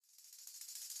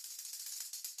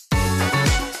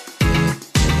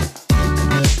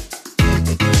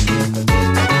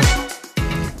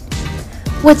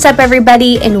What's up,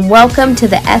 everybody, and welcome to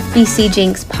the FBC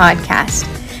Jinx podcast.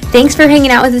 Thanks for hanging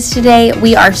out with us today.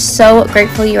 We are so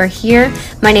grateful you are here.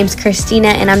 My name's Christina,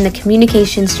 and I'm the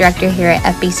Communications Director here at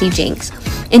FBC Jinx.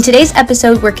 In today's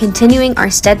episode, we're continuing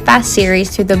our Steadfast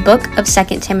series through the book of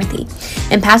 2 Timothy,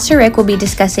 and Pastor Rick will be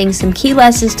discussing some key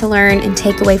lessons to learn and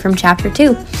take away from chapter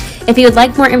 2. If you would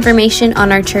like more information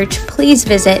on our church, please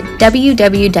visit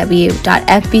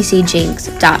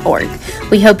www.fbcjinx.org.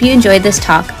 We hope you enjoyed this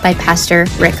talk by Pastor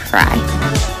Rick Fry.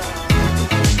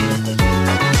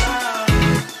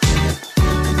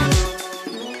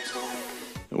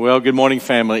 Well, good morning,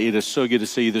 family. It is so good to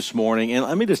see you this morning. And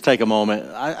let me just take a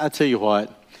moment. I tell you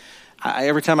what,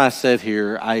 every time I sit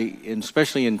here, and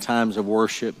especially in times of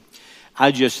worship,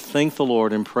 I just thank the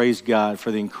Lord and praise God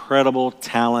for the incredible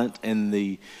talent and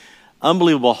the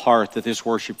unbelievable heart that this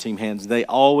worship team has. They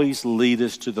always lead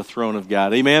us to the throne of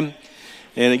God. Amen?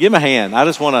 And give them a hand. I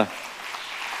just want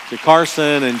to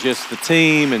Carson and just the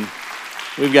team, and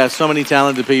we've got so many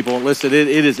talented people. Listen, it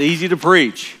is easy to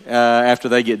preach after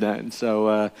they get done.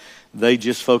 So they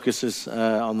just focus us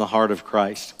on the heart of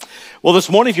Christ. Well, this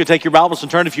morning, if you take your Bibles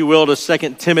and turn, if you will, to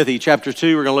 2 Timothy chapter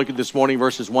 2, we're going to look at this morning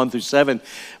verses 1 through 7.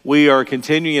 We are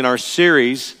continuing in our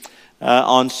series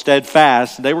on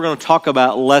Steadfast. Today we're going to talk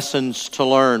about lessons to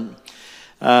learn.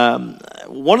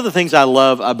 One of the things I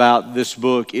love about this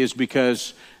book is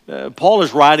because Paul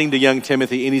is writing to young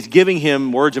Timothy, and he's giving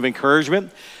him words of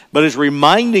encouragement, but is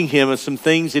reminding him of some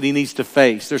things that he needs to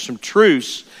face. There's some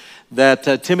truths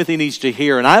that Timothy needs to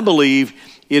hear, and I believe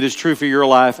it is true for your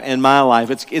life and my life.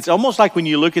 It's almost like when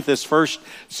you look at this first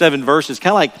 7 verses,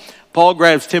 kind of like Paul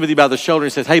grabs Timothy by the shoulder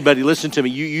and says, hey, buddy, listen to me.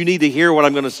 You need to hear what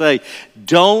I'm going to say.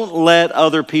 Don't let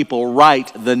other people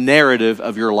write the narrative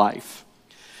of your life.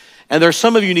 And there's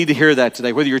some of you need to hear that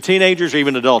today, whether you're teenagers or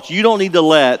even adults. You don't need to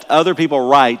let other people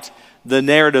write the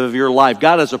narrative of your life.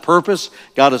 God has a purpose.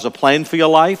 God has a plan for your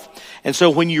life. And so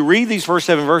when you read these first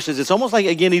 7 verses, it's almost like,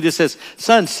 again, he just says,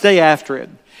 son, stay after it.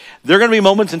 There are going to be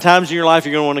moments and times in your life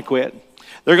you're going to want to quit.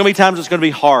 There are going to be times it's going to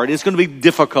be hard. It's going to be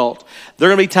difficult. There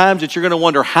are going to be times that you're going to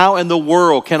wonder, how in the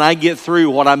world can I get through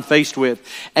what I'm faced with?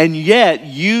 And yet,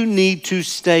 you need to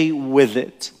stay with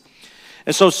it.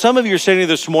 And so some of you are sitting here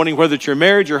this morning, whether it's your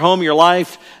marriage, your home, your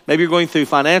life, maybe you're going through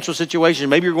financial situations,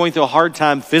 maybe you're going through a hard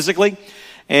time physically,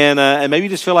 and maybe you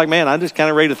just feel like, man, I'm just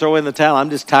kind of ready to throw in the towel. I'm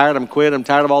just tired. I'm quit. I'm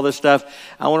tired of all this stuff.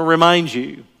 I want to remind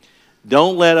you,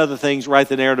 don't let other things write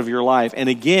the narrative of your life. And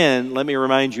again, let me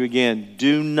remind you again,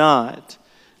 do not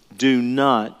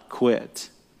quit.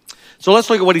 So let's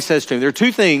look at what he says to him. There are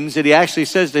 2 things that he actually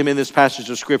says to him in this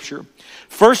passage of Scripture.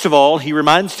 First of all, he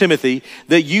reminds Timothy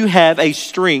that you have a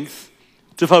strength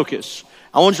to focus.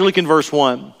 I want you to look in verse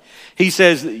 1. He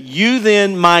says, you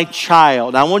then, my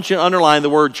child. Now, I want you to underline the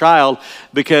word child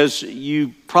because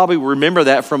you probably remember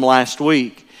that from last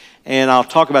week. And I'll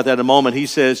talk about that in a moment. He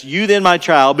says, you then, my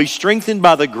child, be strengthened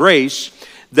by the grace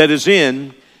that is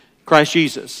in Christ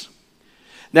Jesus.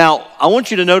 Now, I want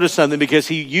you to notice something because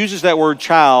he uses that word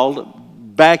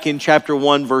child back in chapter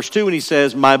 1, verse 2, and he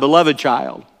says, my beloved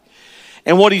child.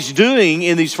 And what he's doing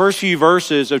in these first few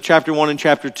verses of chapter 1 and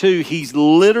chapter 2, he's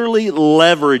literally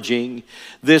leveraging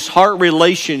this heart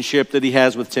relationship that he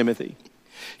has with Timothy.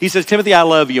 He says, Timothy, I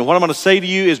love you. And what I'm going to say to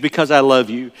you is because I love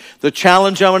you. The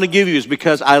challenge I'm going to give you is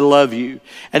because I love you.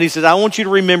 And he says, I want you to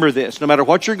remember this. No matter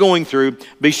what you're going through,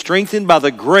 be strengthened by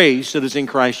the grace that is in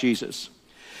Christ Jesus.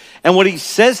 And what he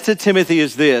says to Timothy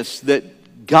is this,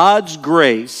 that God's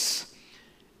grace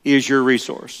is your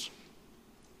resource.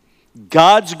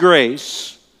 God's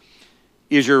grace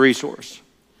is your resource.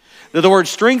 Now, the word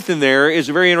strengthen there is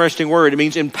a very interesting word. It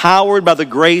means empowered by the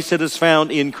grace that is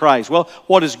found in Christ. Well,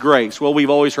 what is grace? Well, we've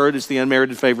always heard it's the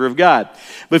unmerited favor of God.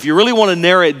 But if you really want to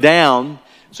narrow it down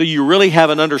so you really have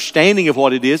an understanding of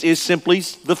what it is simply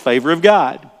the favor of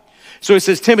God. So it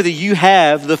says, Timothy, you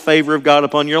have the favor of God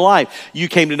upon your life. You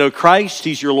came to know Christ.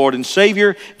 He's your Lord and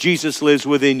Savior. Jesus lives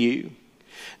within you.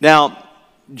 Now,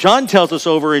 John tells us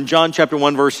over in John chapter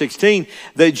 1, verse 16,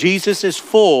 that Jesus is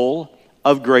full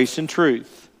of grace and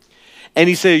truth. And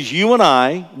he says, you and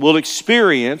I will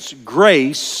experience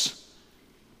grace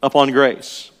upon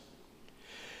grace.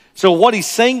 So what he's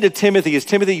saying to Timothy is,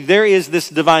 Timothy, there is this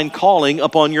divine calling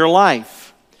upon your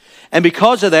life. And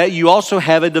because of that, you also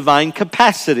have a divine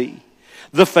capacity.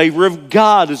 The favor of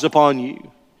God is upon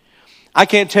you. I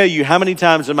can't tell you how many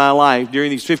times in my life during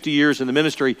these 50 years in the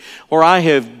ministry where I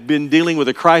have been dealing with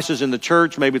a crisis in the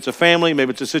church. Maybe it's a family,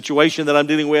 maybe it's a situation that I'm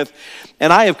dealing with.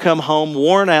 And I have come home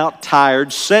worn out,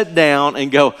 tired, sat down and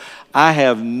go, I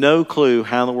have no clue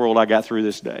how in the world I got through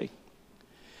this day.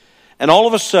 And all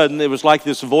of a sudden, it was like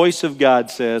this voice of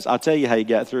God says, I'll tell you how you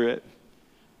got through it.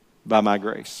 By my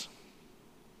grace.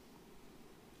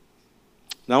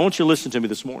 Now, I want you to listen to me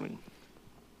this morning.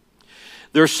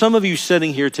 There are some of you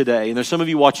sitting here today, and there's some of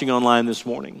you watching online this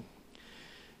morning,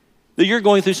 that you're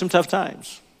going through some tough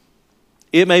times.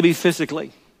 It may be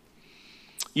physically.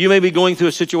 You may be going through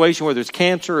a situation where there's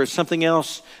cancer or something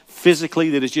else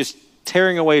physically that is just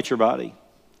tearing away at your body.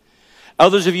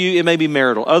 Others of you, it may be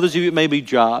marital. Others of you, it may be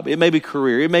job. It may be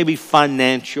career. It may be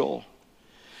financial.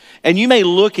 And you may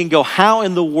look and go, how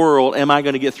in the world am I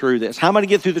going to get through this? How am I going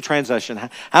to get through the transition? How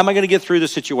am I going to get through the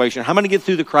situation? How am I going to get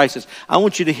through the crisis? I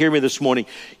want you to hear me this morning.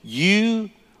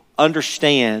 You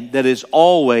understand that it's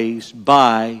always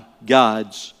by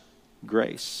God's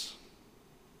grace.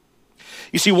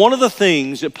 You see, one of the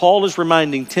things that Paul is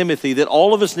reminding Timothy that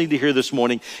all of us need to hear this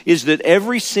morning is that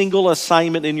every single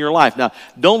assignment in your life, now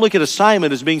don't look at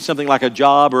assignment as being something like a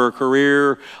job or a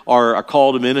career or a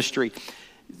call to ministry.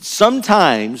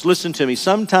 Sometimes, listen to me,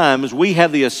 sometimes we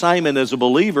have the assignment as a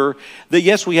believer that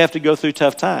yes, we have to go through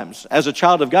tough times. As a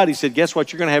child of God, he said, guess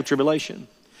what? You're going to have tribulation.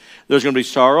 There's going to be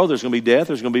sorrow, there's going to be death,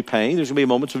 there's going to be pain, there's going to be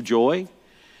moments of joy.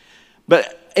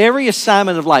 But every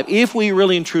assignment of life, if we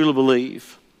really and truly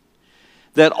believe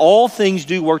that all things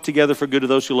do work together for good to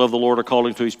those who love the Lord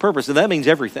according to his purpose, and that means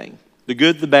everything, the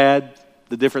good, the bad,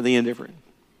 the different, the indifferent.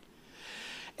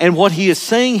 And what he is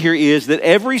saying here is that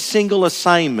every single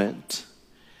assignment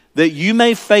that you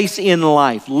may face in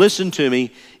life, listen to me,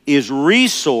 is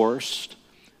resourced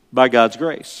by God's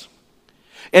grace.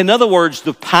 In other words,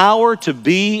 the power to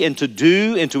be and to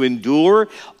do and to endure,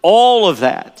 all of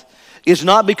that is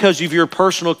not because of your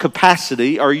personal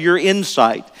capacity or your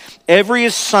insight. Every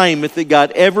assignment that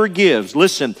God ever gives,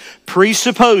 listen,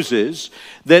 presupposes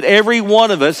that every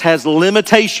one of us has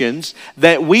limitations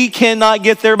that we cannot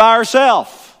get there by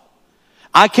ourselves.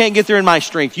 I can't get there in my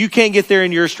strength. You can't get there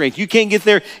in your strength. You can't get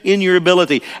there in your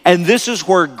ability. And this is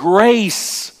where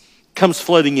grace comes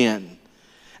flooding in.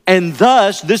 And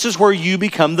thus, this is where you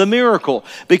become the miracle,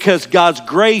 because God's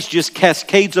grace just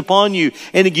cascades upon you,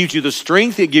 and it gives you the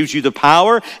strength, it gives you the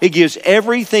power, it gives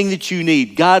everything that you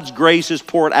need. God's grace is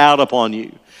poured out upon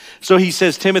you. So he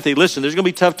says, Timothy, listen, there's going to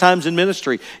be tough times in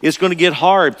ministry. It's going to get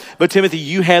hard. But Timothy,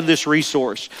 you have this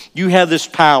resource. You have this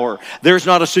power. There's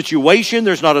not a situation,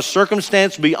 there's not a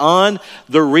circumstance beyond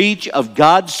the reach of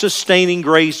God's sustaining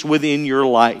grace within your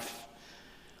life.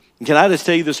 And can I just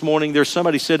tell you this morning, there's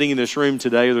somebody sitting in this room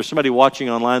today, or there's somebody watching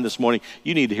online this morning,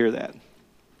 you need to hear that.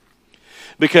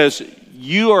 Because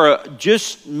you are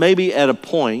just maybe at a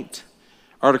point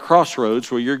or at a crossroads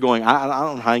where you're going, I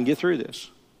don't know how I can get through this.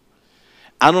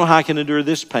 I don't know how I can endure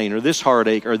this pain or this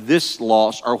heartache or this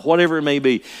loss or whatever it may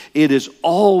be. It is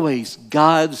always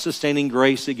God's sustaining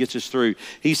grace that gets us through.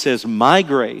 He says, my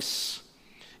grace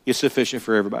is sufficient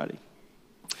for everybody.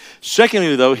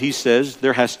 Secondly, though, he says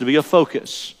there has to be a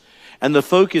focus. And the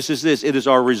focus is this, it is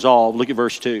our resolve. Look at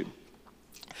verse 2.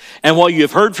 And what you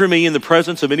have heard from me in the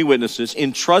presence of many witnesses,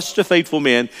 entrust to faithful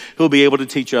men who will be able to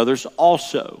teach others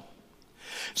also.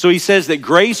 So he says that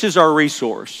grace is our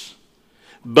resource,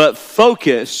 but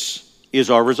focus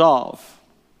is our resolve.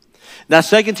 Now,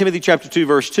 2 Timothy chapter 2,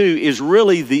 verse 2 is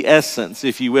really the essence,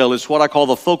 if you will. It's what I call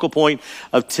the focal point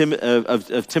of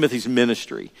Timothy's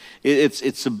ministry.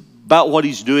 It's about what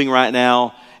he's doing right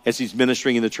now as he's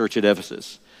ministering in the church at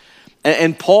Ephesus.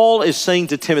 And Paul is saying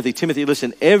to Timothy, Timothy,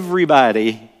 listen,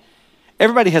 everybody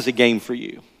has a game for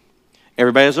you.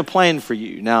 Everybody has a plan for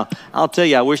you. Now, I'll tell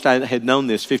you, I wished I had known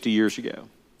this 50 years ago.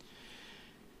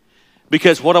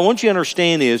 Because what I want you to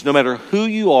understand is no matter who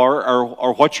you are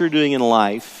or what you're doing in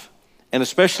life, and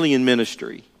especially in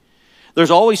ministry,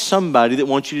 there's always somebody that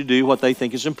wants you to do what they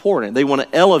think is important. They want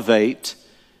to elevate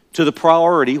to the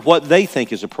priority what they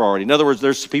think is a priority. In other words,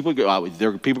 there are people going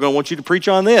to want you to preach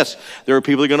on this. There are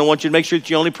people that are going to want you to make sure that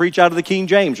you only preach out of the King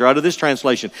James or out of this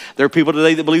translation. There are people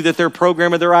today that believe that their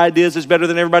program or their ideas is better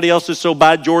than everybody else's, so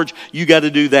by George, you got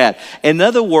to do that. In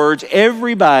other words,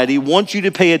 everybody wants you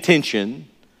to pay attention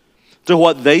to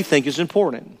what they think is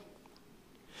important.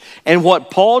 And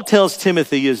what Paul tells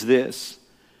Timothy is this.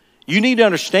 You need to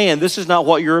understand this is not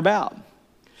what you're about.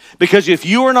 Because if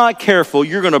you are not careful,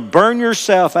 you're going to burn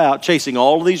yourself out chasing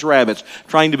all of these rabbits,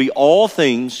 trying to be all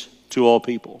things to all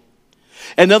people.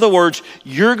 In other words,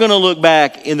 you're going to look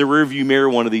back in the rearview mirror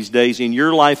one of these days in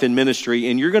your life and ministry,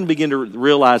 and you're going to begin to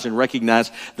realize and recognize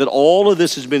that all of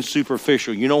this has been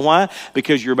superficial. You know why?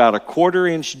 Because you're about a 1/4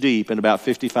 inch deep and about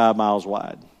 55 miles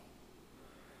wide.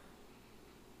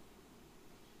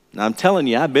 Now, I'm telling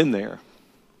you, I've been there.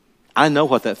 I know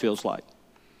what that feels like.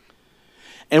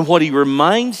 And what he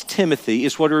reminds Timothy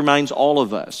is what he reminds all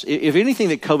of us. If anything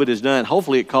that COVID has done,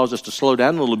 hopefully it caused us to slow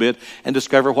down a little bit and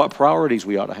discover what priorities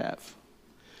we ought to have.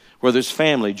 Whether it's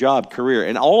family, job, career.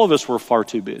 And all of us were far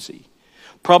too busy.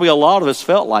 probably a lot of us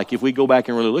felt like, if we go back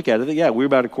and really look at it, that, yeah, we were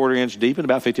about a quarter inch deep and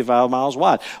about 55 miles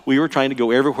wide. We were trying to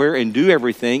go everywhere and do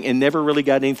everything and never really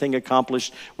got anything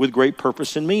accomplished with great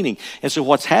purpose and meaning. And so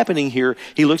what's happening here,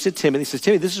 he looks at Timothy and says,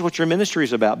 Timothy, this is what your ministry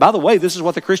is about. By the way, this is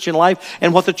what the Christian life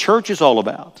and what the church is all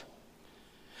about.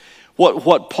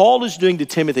 What Paul is doing to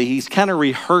Timothy, he's kind of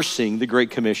rehearsing the Great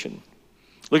Commission.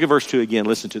 Look at verse 2 again.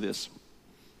 Listen to this.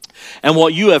 And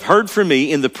what you have heard from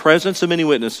me in the presence of many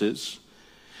witnesses,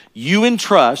 you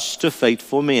entrust to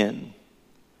faithful men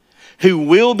who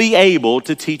will be able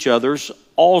to teach others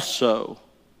also.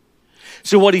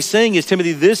 So what he's saying is,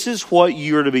 Timothy, this is what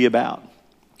you're to be about.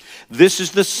 This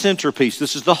is the centerpiece.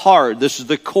 This is the heart. This is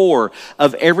the core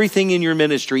of everything in your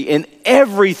ministry, and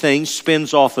everything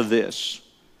spins off of this.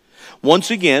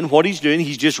 Once again, what he's doing,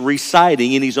 he's just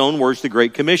reciting in his own words the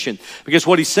Great Commission. Because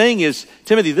what he's saying is,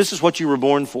 Timothy, this is what you were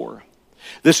born for.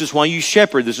 This is why you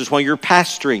shepherd. This is why you're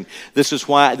pastoring. This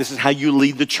is how you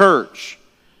lead the church.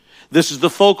 This is the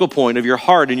focal point of your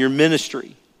heart and your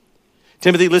ministry.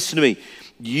 Timothy, listen to me.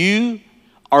 You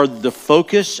are the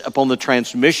focus upon the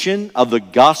transmission of the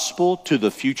gospel to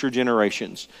the future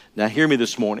generations. Now hear me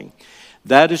this morning.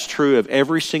 That is true of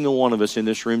every single one of us in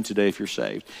this room today if you're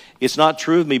saved. It's not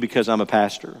true of me because I'm a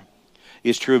pastor.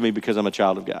 It's true of me because I'm a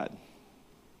child of God.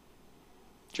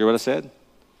 Did you hear what I said?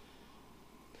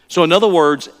 So in other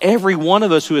words, every one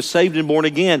of us who is saved and born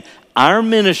again, our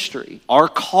ministry, our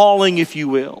calling, if you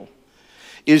will,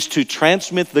 is to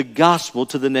transmit the gospel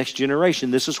to the next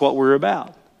generation. This is what we're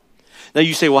about. Now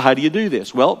you say, well, how do you do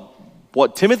this? Well,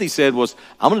 what Timothy said was,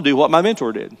 I'm going to do what my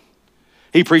mentor did.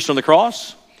 He preached on the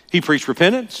cross. He preached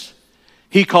repentance.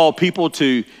 He called people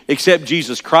to accept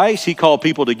Jesus Christ. He called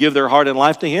people to give their heart and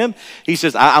life to him. He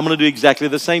says, I'm going to do exactly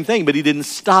the same thing. But he didn't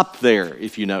stop there,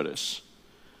 if you notice.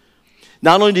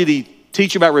 Not only did he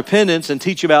teach about repentance and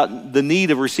teach about the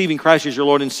need of receiving Christ as your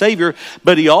Lord and Savior,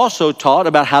 but he also taught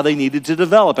about how they needed to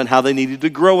develop and how they needed to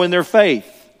grow in their faith.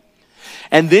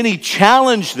 And then he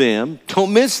challenged them,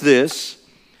 don't miss this,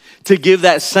 to give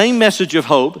that same message of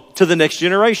hope to the next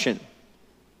generation.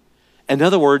 In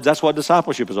other words, that's what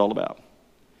discipleship is all about.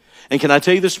 And can I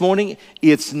tell you this morning,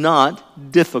 it's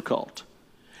not difficult.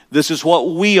 This is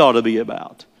what we ought to be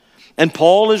about. And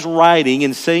Paul is writing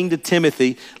and saying to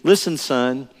Timothy, listen,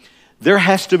 son, there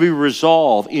has to be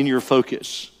resolve in your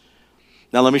focus.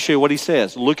 Now, let me show you what he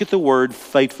says. Look at the word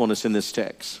faithfulness in this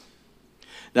text.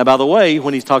 Now, by the way,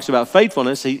 when he talks about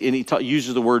faithfulness, he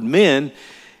uses the word men,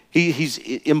 he's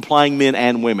implying men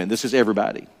and women. This is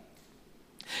everybody.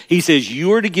 He says,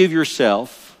 you are to give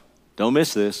yourself, don't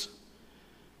miss this,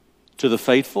 to the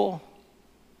faithful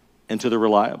and to the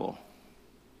reliable.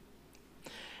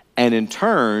 And in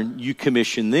turn, you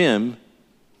commission them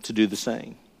to do the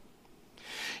same.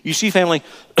 You see, family,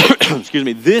 excuse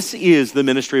me, this is the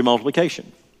ministry of multiplication.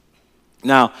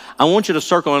 Now, I want you to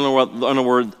circle on the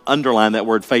word, underline that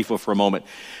word faithful for a moment.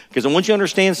 Because I want you to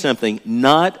understand something.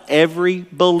 Not every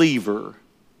believer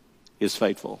is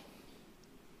faithful.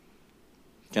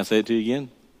 Can I say it to you again?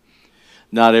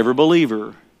 Not every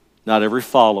believer, not every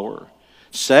follower.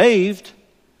 Saved,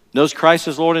 knows Christ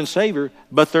as Lord and Savior,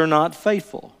 but they're not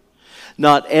faithful.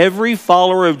 Not every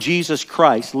follower of Jesus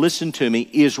Christ, listen to me,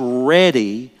 is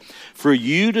ready for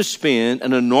you to spend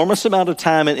an enormous amount of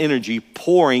time and energy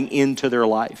pouring into their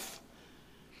life.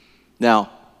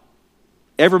 Now,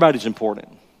 everybody's important.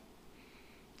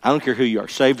 I don't care who you are,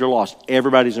 saved or lost,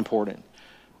 everybody's important.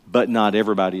 But not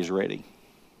everybody is ready.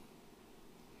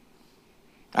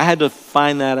 I had to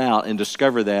find that out and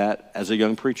discover that as a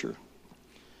young preacher.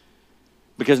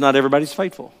 Because not everybody's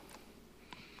faithful.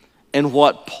 And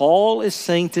what Paul is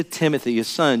saying to Timothy is,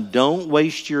 son, don't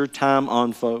waste your time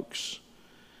on folks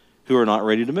who are not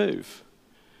ready to move.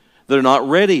 They're not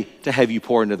ready to have you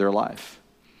pour into their life.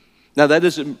 Now that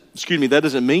doesn't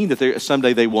mean that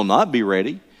someday they will not be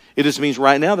ready. It just means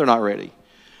right now they're not ready.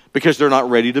 Because they're not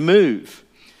ready to move.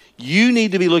 You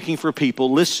need to be looking for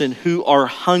people, listen, who are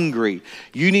hungry.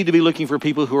 You need to be looking for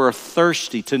people who are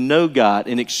thirsty to know God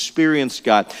and experience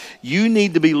God. You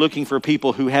need to be looking for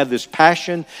people who have this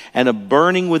passion and a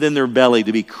burning within their belly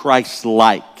to be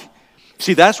Christ-like.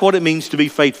 See, that's what it means to be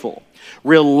faithful.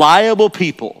 Reliable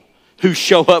people who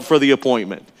show up for the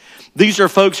appointment. These are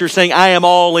folks who are saying, I am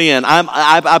all in.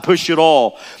 I push it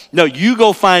all. No, you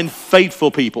go find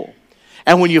faithful people.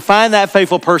 And when you find that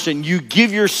faithful person, you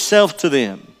give yourself to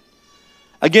them.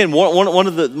 Again, one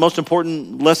of the most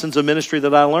important lessons of ministry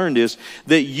that I learned is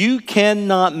that you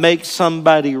cannot make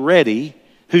somebody ready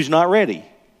who's not ready.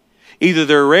 Either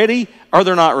they're ready or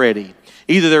they're not ready.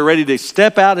 Either they're ready to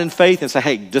step out in faith and say,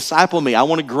 hey, disciple me. I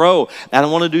want to grow and I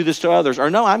want to do this to others. Or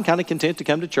no, I'm kind of content to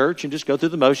come to church and just go through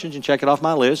the motions and check it off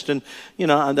my list. And,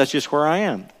 that's just where I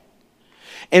am.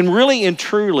 And really and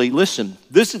truly, listen,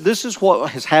 this is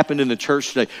what has happened in the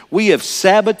church today. We have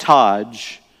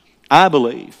sabotaged, I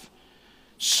believe,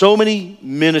 so many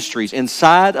ministries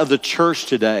inside of the church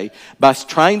today by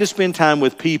trying to spend time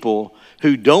with people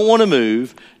who don't want to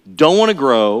move, don't want to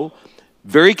grow,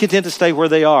 very content to stay where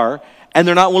they are, and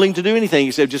they're not willing to do anything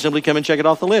except just simply come and check it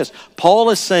off the list. Paul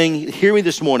is saying, hear me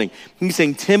this morning, he's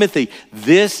saying, Timothy,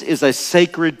 this is a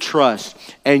sacred trust,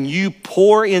 and you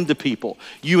pour into people.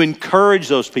 You encourage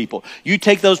those people. You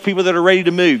take those people that are ready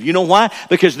to move. You know why?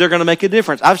 Because they're going to make a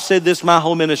difference. I've said this my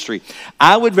whole ministry.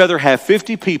 I would rather have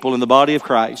 50 people in the body of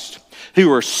Christ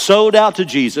who are sold out to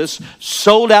Jesus,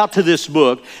 sold out to this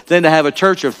book, than to have a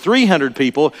church of 300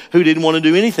 people who didn't want to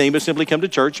do anything but simply come to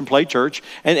church and play church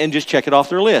and just check it off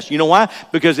their list. You know why?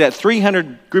 Because that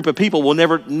 300 group of people will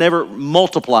never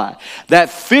multiply. That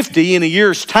 50 in a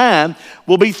year's time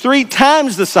will be 3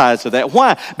 times the size of that.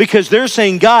 Why? Because they're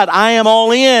saying, God, I am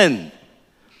all in.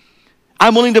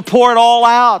 I'm willing to pour it all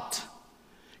out.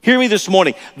 Hear me this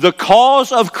morning. The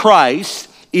cause of Christ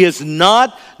is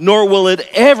not, nor will it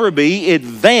ever be,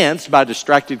 advanced by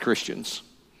distracted Christians.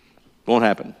 Won't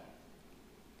happen.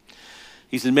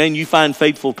 He said, man, you find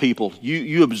faithful people.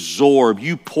 You absorb,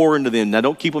 you pour into them. Now,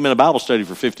 don't keep them in a Bible study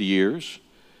for 50 years.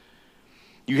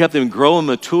 You have them grow and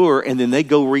mature, and then they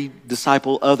go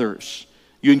re-disciple others.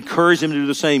 You encourage them to do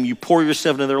the same. You pour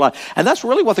yourself into their life. And that's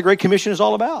really what the Great Commission is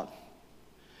all about.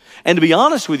 And to be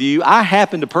honest with you, I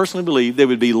happen to personally believe there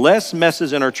would be less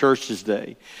messes in our churches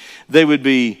today. They would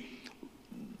be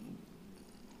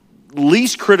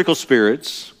least critical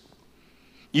spirits.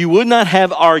 You would not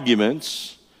have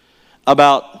arguments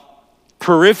about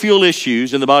peripheral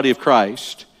issues in the body of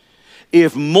Christ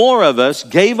if more of us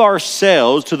gave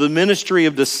ourselves to the ministry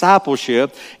of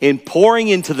discipleship in pouring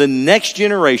into the next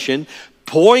generation,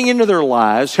 pouring into their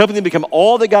lives, helping them become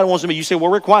all that God wants them to be. You say,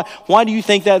 well, Rick, why do you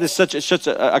think that is such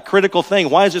a critical thing?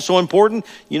 Why is it so important?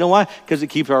 You know why? Because it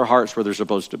keeps our hearts where they're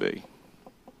supposed to be.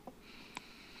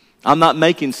 I'm not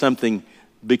making something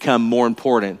become more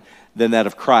important than that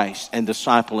of Christ and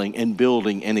discipling and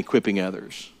building and equipping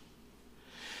others.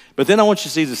 But then I want you to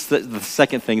see the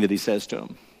second thing that he says to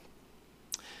him.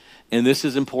 And this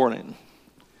is important.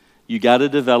 You got to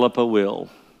develop a will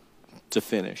to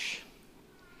finish.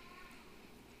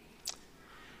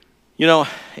 You know,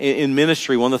 in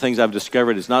ministry, one of the things I've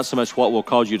discovered is not so much what will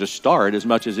cause you to start as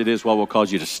much as it is what will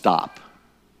cause you to stop.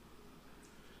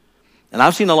 And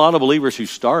I've seen a lot of believers who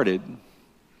started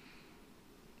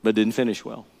but didn't finish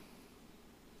well.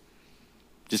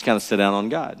 Just kind of sit down on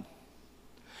God.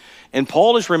 And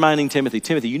Paul is reminding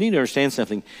Timothy, you need to understand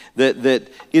something, that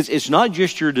it's not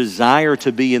just your desire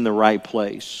to be in the right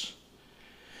place,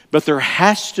 but there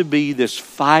has to be this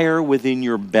fire within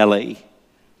your belly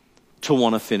to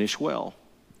want to finish well.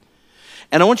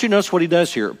 And I want you to notice what he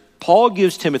does here. Paul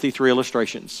gives Timothy 3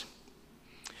 illustrations.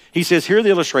 He says, here are the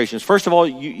illustrations. First of all,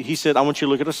 he said, I want you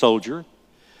to look at a soldier.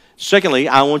 Secondly,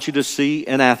 I want you to see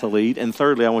an athlete. And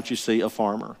thirdly, I want you to see a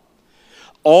farmer.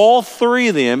 All 3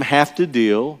 of them have to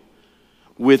deal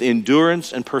with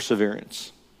endurance and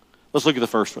perseverance. Let's look at the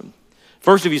first one.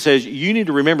 First of he says, you need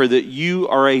to remember that you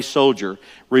are a soldier.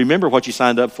 Remember what you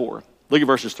signed up for. Look at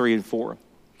verses 3 and 4.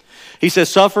 He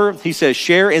says,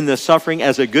 share in the suffering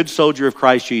as a good soldier of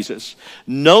Christ Jesus.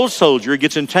 No soldier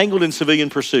gets entangled in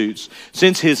civilian pursuits,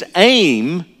 since his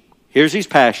aim, here's his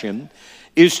passion,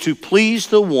 is to please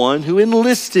the one who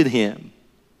enlisted him.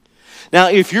 Now,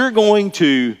 if you're going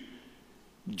to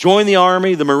join the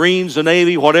Army, the Marines, the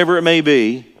Navy, whatever it may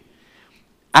be,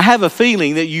 I have a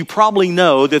feeling that you probably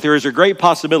know that there is a great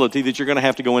possibility that you're going to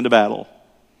have to go into battle,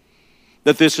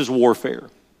 that this is warfare.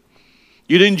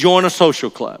 You didn't join a social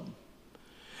club.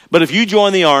 But if you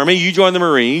join the Army, you join the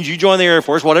Marines, you join the Air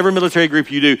Force, whatever military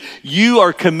group you do, you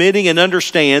are committing and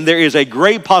understand there is a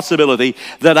great possibility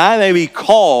that I may be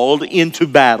called into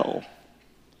battle.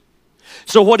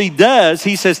 So what he does,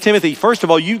 he says, Timothy, first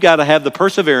of all, you've got to have the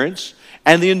perseverance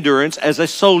and the endurance as a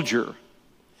soldier.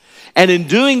 And in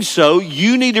doing so,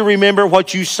 you need to remember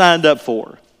what you signed up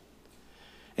for.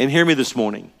 And hear me this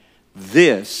morning.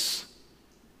 This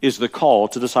is the call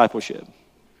to discipleship.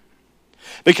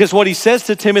 Because what he says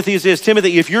to Timothy is this,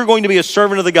 Timothy, if you're going to be a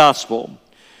servant of the gospel,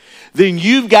 then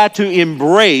you've got to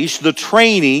embrace the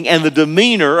training and the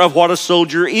demeanor of what a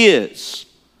soldier is.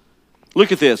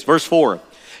 Look at this, verse 4.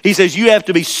 He says you have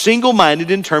to be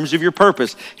single-minded in terms of your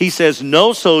purpose. He says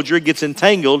no soldier gets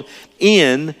entangled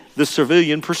in the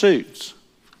civilian pursuits.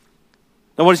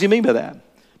 Now what does he mean by that?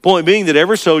 Point being that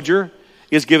every soldier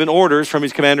is given orders from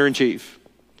his commander-in-chief.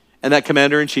 And that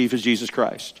commander-in-chief is Jesus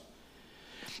Christ.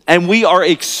 And we are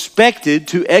expected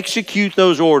to execute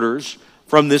those orders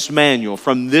from this manual,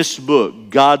 from this book,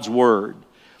 God's Word.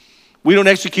 We don't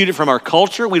execute it from our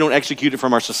culture. We don't execute it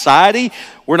from our society.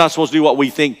 We're not supposed to do what we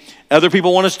think other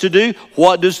people want us to do.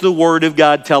 What does the Word of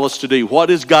God tell us to do? What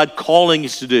is God calling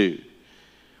us to do?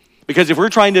 Because if we're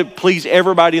trying to please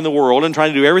everybody in the world and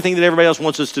trying to do everything that everybody else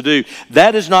wants us to do,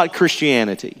 that is not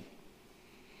Christianity.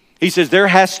 He says there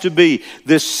has to be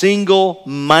this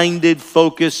single-minded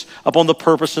focus upon the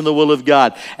purpose and the will of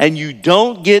God. And you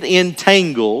don't get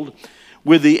entangled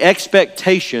with the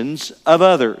expectations of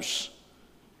others.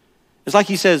 It's like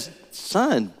he says,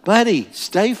 son, buddy,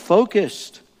 stay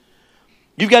focused.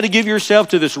 You've got to give yourself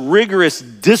to this rigorous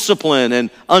discipline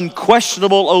and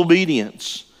unquestionable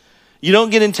obedience. You don't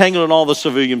get entangled in all the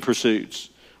civilian pursuits.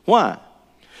 Why?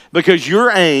 Because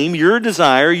your aim, your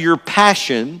desire, your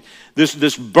passion,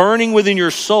 this burning within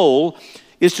your soul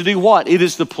is to do what? It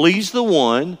is to please the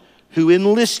one who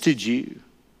enlisted you.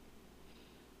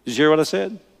 Did you hear what I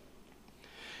said?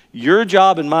 Your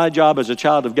job and my job as a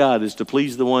child of God is to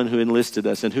please the one who enlisted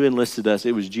us. And who enlisted us?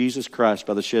 It was Jesus Christ,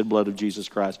 by the shed blood of Jesus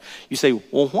Christ. You say,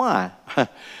 well, why?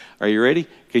 Are you ready?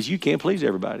 Because you can't please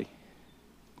everybody.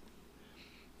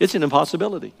 It's an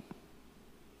impossibility.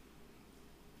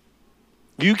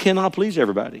 You cannot please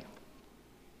everybody.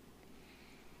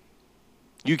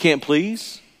 You can't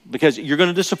please because you're going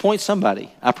to disappoint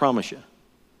somebody, I promise you.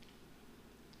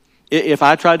 If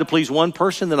I tried to please one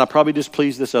person, then I probably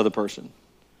displeased this other person.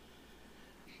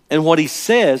 And what he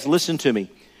says, listen to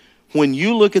me, when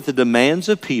you look at the demands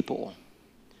of people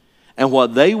and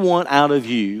what they want out of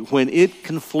you, when it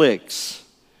conflicts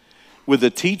with the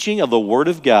teaching of the Word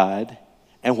of God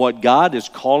and what God is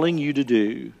calling you to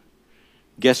do,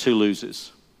 guess who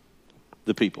loses?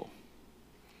 The people.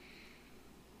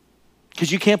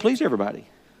 Because you can't please everybody.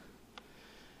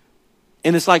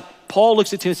 And it's like Paul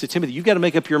looks at Timothy and says, Timothy, you've got to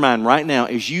make up your mind right now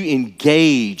as you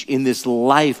engage in this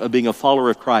life of being a follower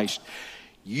of Christ.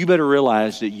 You better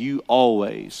realize that you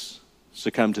always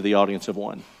succumb to the audience of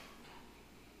one.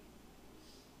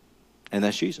 And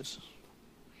that's Jesus.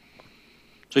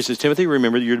 So he says, Timothy,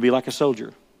 remember that you're to be like a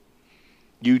soldier.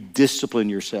 You discipline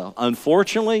yourself.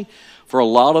 Unfortunately, for a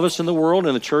lot of us in the world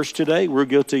and the church today, we're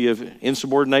guilty of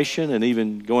insubordination and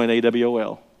even going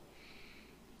AWOL.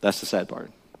 That's the sad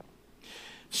part.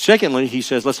 Secondly, he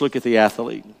says, let's look at the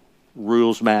athlete.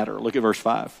 Rules matter. Look at verse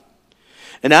 5.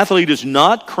 An athlete is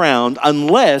not crowned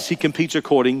unless he competes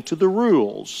according to the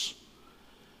rules.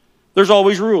 There's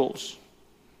always rules.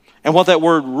 And what that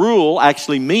word rule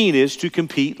actually means is to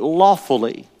compete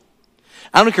lawfully.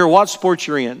 I don't care what sport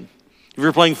you're in. If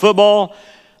you're playing football,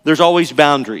 there's always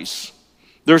boundaries.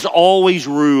 There's always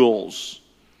rules.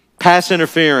 Pass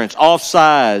interference,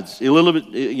 offsides, a little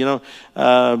bit,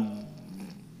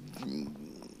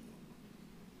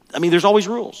 there's always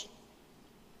rules.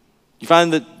 You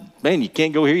find that, man, you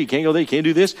can't go here, you can't go there, you can't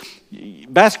do this.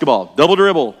 Basketball, double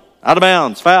dribble, out of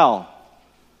bounds, foul.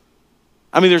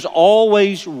 There's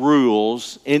always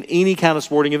rules in any kind of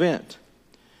sporting event.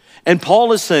 And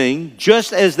Paul is saying,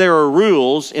 just as there are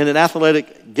rules in an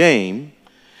athletic game,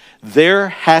 there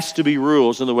has to be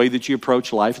rules in the way that you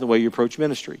approach life and the way you approach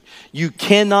ministry. You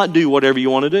cannot do whatever you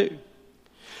want to do.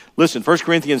 Listen, 1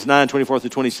 Corinthians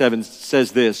 9:24-27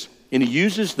 says this, and he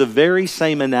uses the very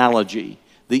same analogy,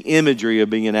 the imagery of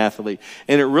being an athlete.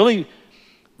 And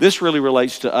this really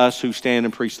relates to us who stand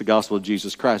and preach the gospel of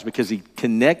Jesus Christ, because he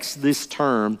connects this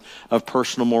term of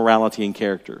personal morality and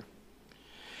character.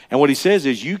 And what he says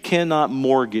is, you cannot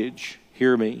mortgage,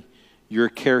 hear me, your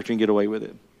character and get away with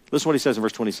it. Listen to what he says in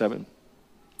verse 27.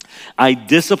 I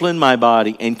discipline my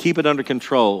body and keep it under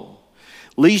control,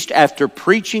 lest after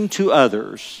preaching to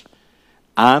others,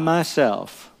 I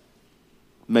myself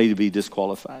may be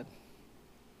disqualified.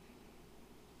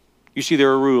 You see,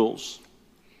 there are rules.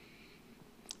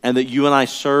 And that you and I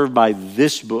serve by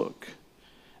this book,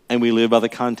 and we live by the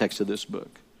context of this book.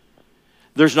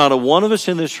 There's not a one of us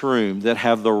in this room that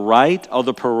have the right or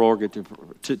the prerogative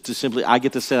to simply, I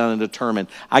get to sit down and determine,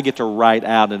 I get to write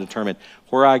out and determine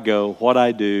where I go, what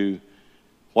I do,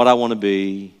 what I want to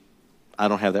be. I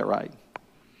don't have that right.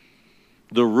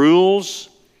 The rules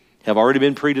have already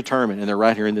been predetermined, and they're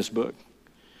right here in this book.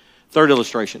 Third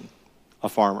illustration, a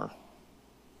farmer.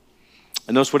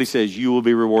 And notice what he says, you will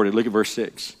be rewarded. Look at verse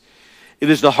 6. It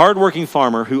is the hardworking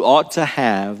farmer who ought to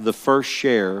have the first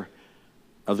share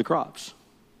of the crops.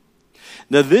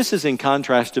 Now, this is in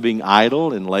contrast to being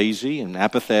idle and lazy and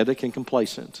apathetic and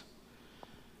complacent.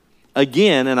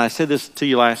 Again, and I said this to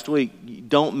you last week,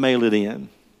 don't mail it in.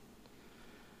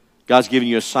 God's giving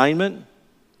you assignment,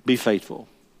 be faithful.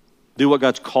 Do what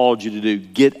God's called you to do.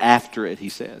 Get after it, he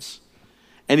says.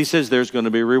 And he says there's going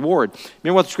to be a reward.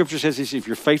 Remember what the scripture says? He says, if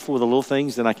you're faithful with the little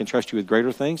things, then I can trust you with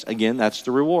greater things. Again, that's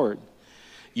the reward.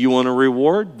 You want a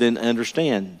reward? Then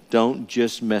understand. Don't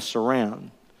just mess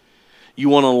around. You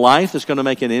want a life that's going to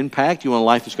make an impact? You want a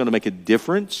life that's going to make a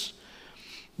difference?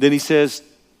 Then he says,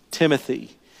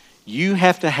 Timothy, you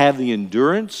have to have the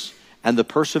endurance and the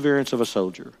perseverance of a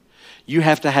soldier. You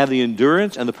have to have the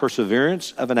endurance and the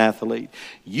perseverance of an athlete.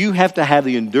 You have to have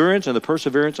the endurance and the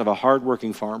perseverance of a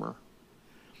hardworking farmer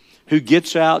who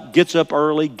gets up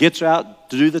early, gets out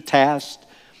to do the task,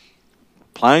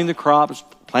 planting the crops,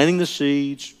 planting the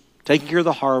seeds, taking care of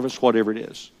the harvest, whatever it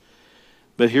is.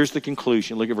 But here's the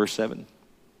conclusion. Look at verse 7.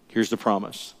 Here's the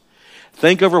promise.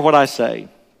 Think over what I say,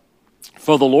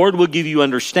 for the Lord will give you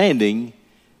understanding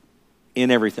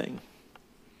in everything.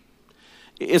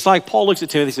 It's like Paul looks at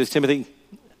Timothy and says, Timothy,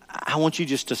 I want you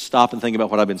just to stop and think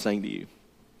about what I've been saying to you.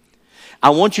 I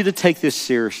want you to take this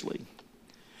seriously.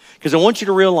 Because I want you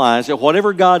to realize that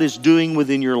whatever God is doing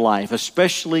within your life,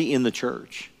 especially in the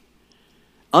church,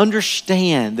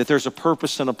 understand that there's a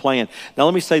purpose and a plan. Now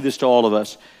let me say this to all of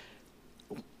us.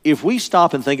 If we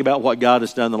stop and think about what God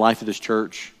has done in the life of this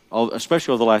church,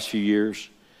 especially over the last few years,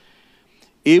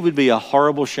 it would be a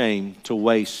horrible shame to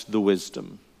waste the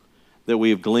wisdom that we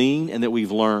have gleaned and that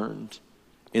we've learned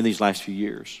in these last few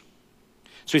years.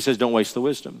 So he says, don't waste the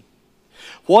wisdom.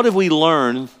 What have we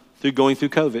learned through going through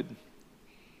COVID?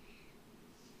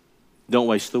 Don't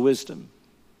waste the wisdom.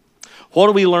 What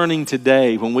are we learning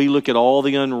today when we look at all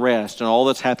the unrest and all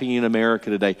that's happening in America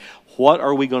today? What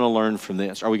are we going to learn from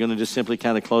this? Are we going to just simply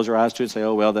kind of close our eyes to it and say,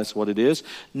 oh, well, that's what it is?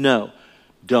 No.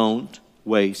 Don't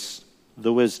waste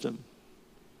the wisdom.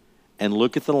 And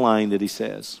look at the line that he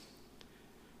says.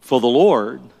 For the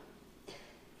Lord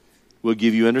will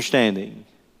give you understanding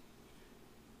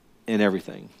in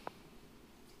everything.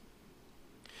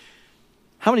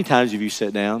 How many times have you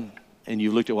sat down and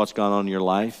you looked at what's gone on in your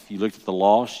life? You looked at the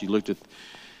loss. You looked at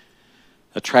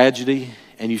a tragedy.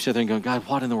 And you sit there and go, God,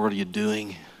 what in the world are you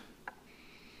doing?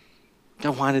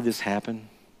 God, why did this happen?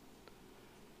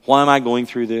 Why am I going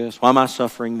through this? Why am I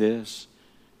suffering this?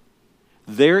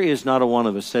 There is not a one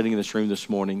of us sitting in this room this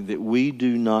morning that we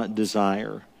do not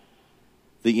desire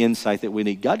the insight that we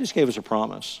need. God just gave us a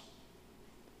promise.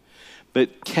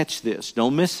 But catch this.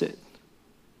 Don't miss it.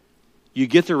 You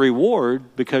get the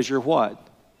reward because you're what?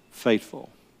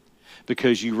 Faithful.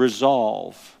 Because you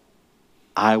resolve,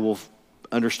 I will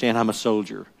understand I'm a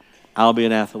soldier. I'll be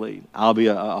an athlete. I'll be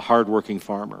a hardworking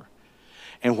farmer.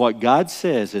 And what God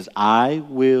says is, I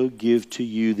will give to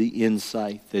you the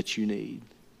insight that you need.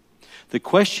 The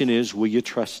question is, will you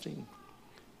trust him?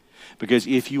 Because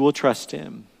if you will trust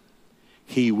him,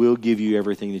 he will give you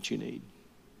everything that you need.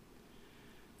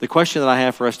 The question that I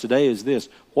have for us today is this.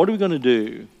 What are we going to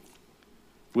do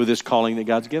with this calling that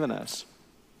God's given us?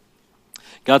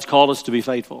 God's called us to be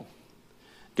faithful.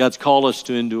 God's called us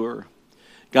to endure.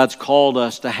 God's called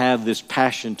us to have this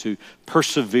passion to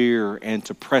persevere and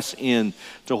to press in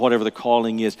to whatever the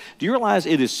calling is. Do you realize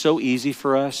it is so easy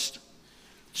for us,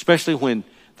 especially when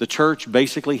the church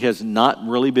basically has not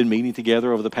really been meeting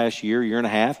together over the past year and a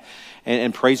half.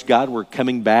 And praise God, we're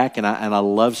coming back, and I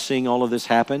love seeing all of this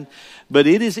happen. But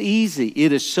it is easy.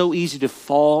 It is so easy to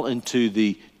fall into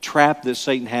the trap that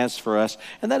Satan has for us,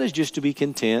 and that is just to be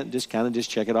content, just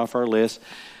check it off our list.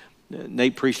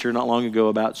 Nate preached here not long ago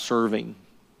about serving.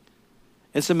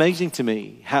 It's amazing to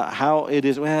me how it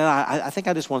is. Well, I think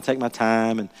I just want to take my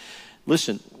time. And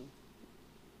listen,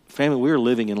 family, we're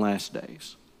living in last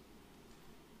days.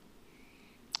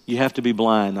 You have to be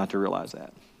blind not to realize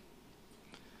that.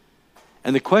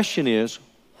 And the question is,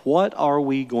 what are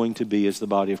we going to be as the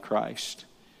body of Christ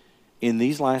in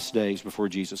these last days before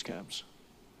Jesus comes?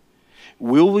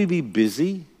 Will we be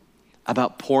busy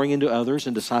about pouring into others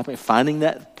and discipling, finding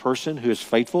that person who is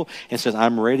faithful and says,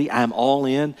 I'm ready, I'm all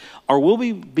in? Or will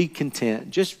we be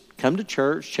content? Just come to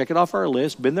church, check it off our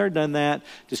list, been there, done that,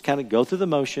 just kind of go through the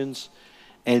motions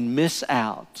and miss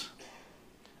out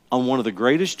on one of the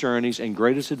greatest journeys and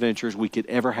greatest adventures we could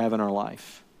ever have in our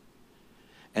life.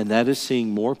 And that is seeing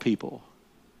more people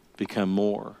become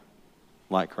more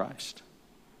like Christ.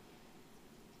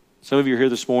 Some of you are here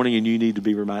this morning and you need to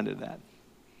be reminded of that.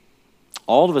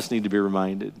 All of us need to be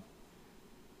reminded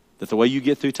that the way you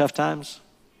get through tough times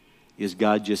is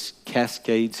God just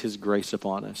cascades his grace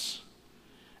upon us.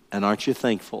 And aren't you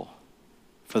thankful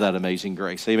for that amazing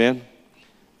grace? Amen?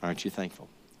 Aren't you thankful?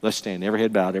 Let's stand, every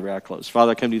head bowed, every eye closed.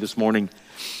 Father, I come to you this morning,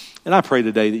 and I pray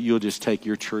today that you'll just take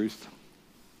your truth.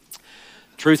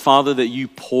 Truth, Father, that you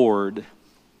poured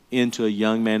into a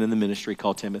young man in the ministry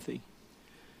called Timothy.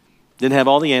 Didn't have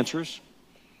all the answers.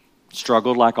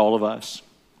 struggled like all of us.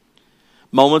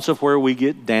 Moments of where we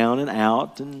get down and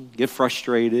out and get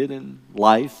frustrated in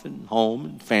life and home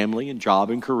and family and job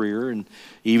and career and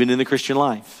even in the Christian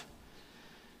life.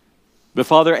 But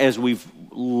Father, as we've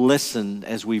listened,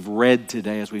 as we've read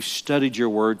today, as we've studied your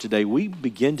word today, we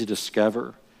begin to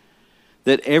discover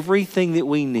that everything that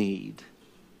we need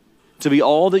to be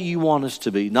all that you want us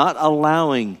to be, not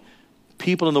allowing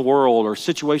people in the world or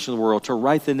situations in the world to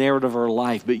write the narrative of our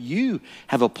life, but you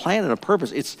have a plan and a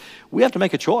purpose. We have to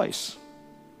make a choice.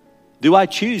 Do I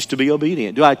choose to be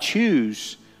obedient? Do I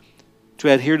choose to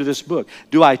adhere to this book?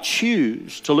 Do I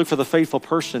choose to look for the faithful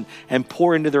person and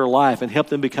pour into their life and help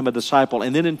them become a disciple?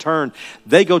 And then in turn,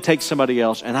 they go take somebody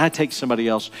else and I take somebody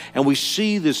else. And we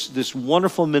see this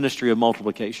wonderful ministry of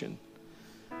multiplication.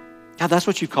 God, that's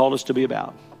what you've called us to be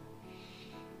about.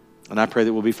 And I pray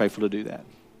that we'll be faithful to do that.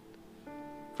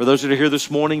 For those that are here this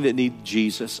morning that need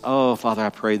Jesus, oh, Father, I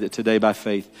pray that today by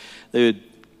faith they would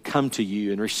come to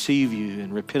you and receive you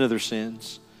and repent of their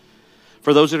sins.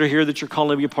 For those that are here that you're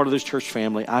calling to be a part of this church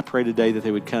family, I pray today that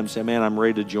they would come and say, man, I'm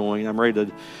ready to join. I'm ready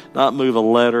to not move a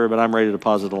letter, but I'm ready to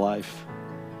deposit a life.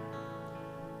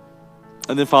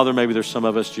 And then, Father, maybe there's some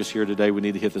of us just here today, we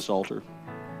need to hit this altar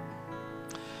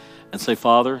and say,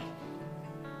 Father,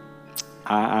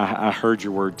 I heard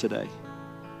your word today,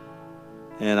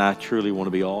 and I truly want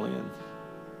to be all in.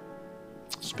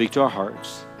 Speak to our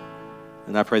hearts.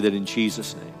 And I pray that in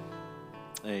Jesus' name,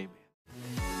 amen.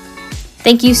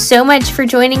 Thank you so much for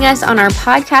joining us on our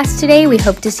podcast today. We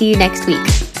hope to see you next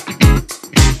week.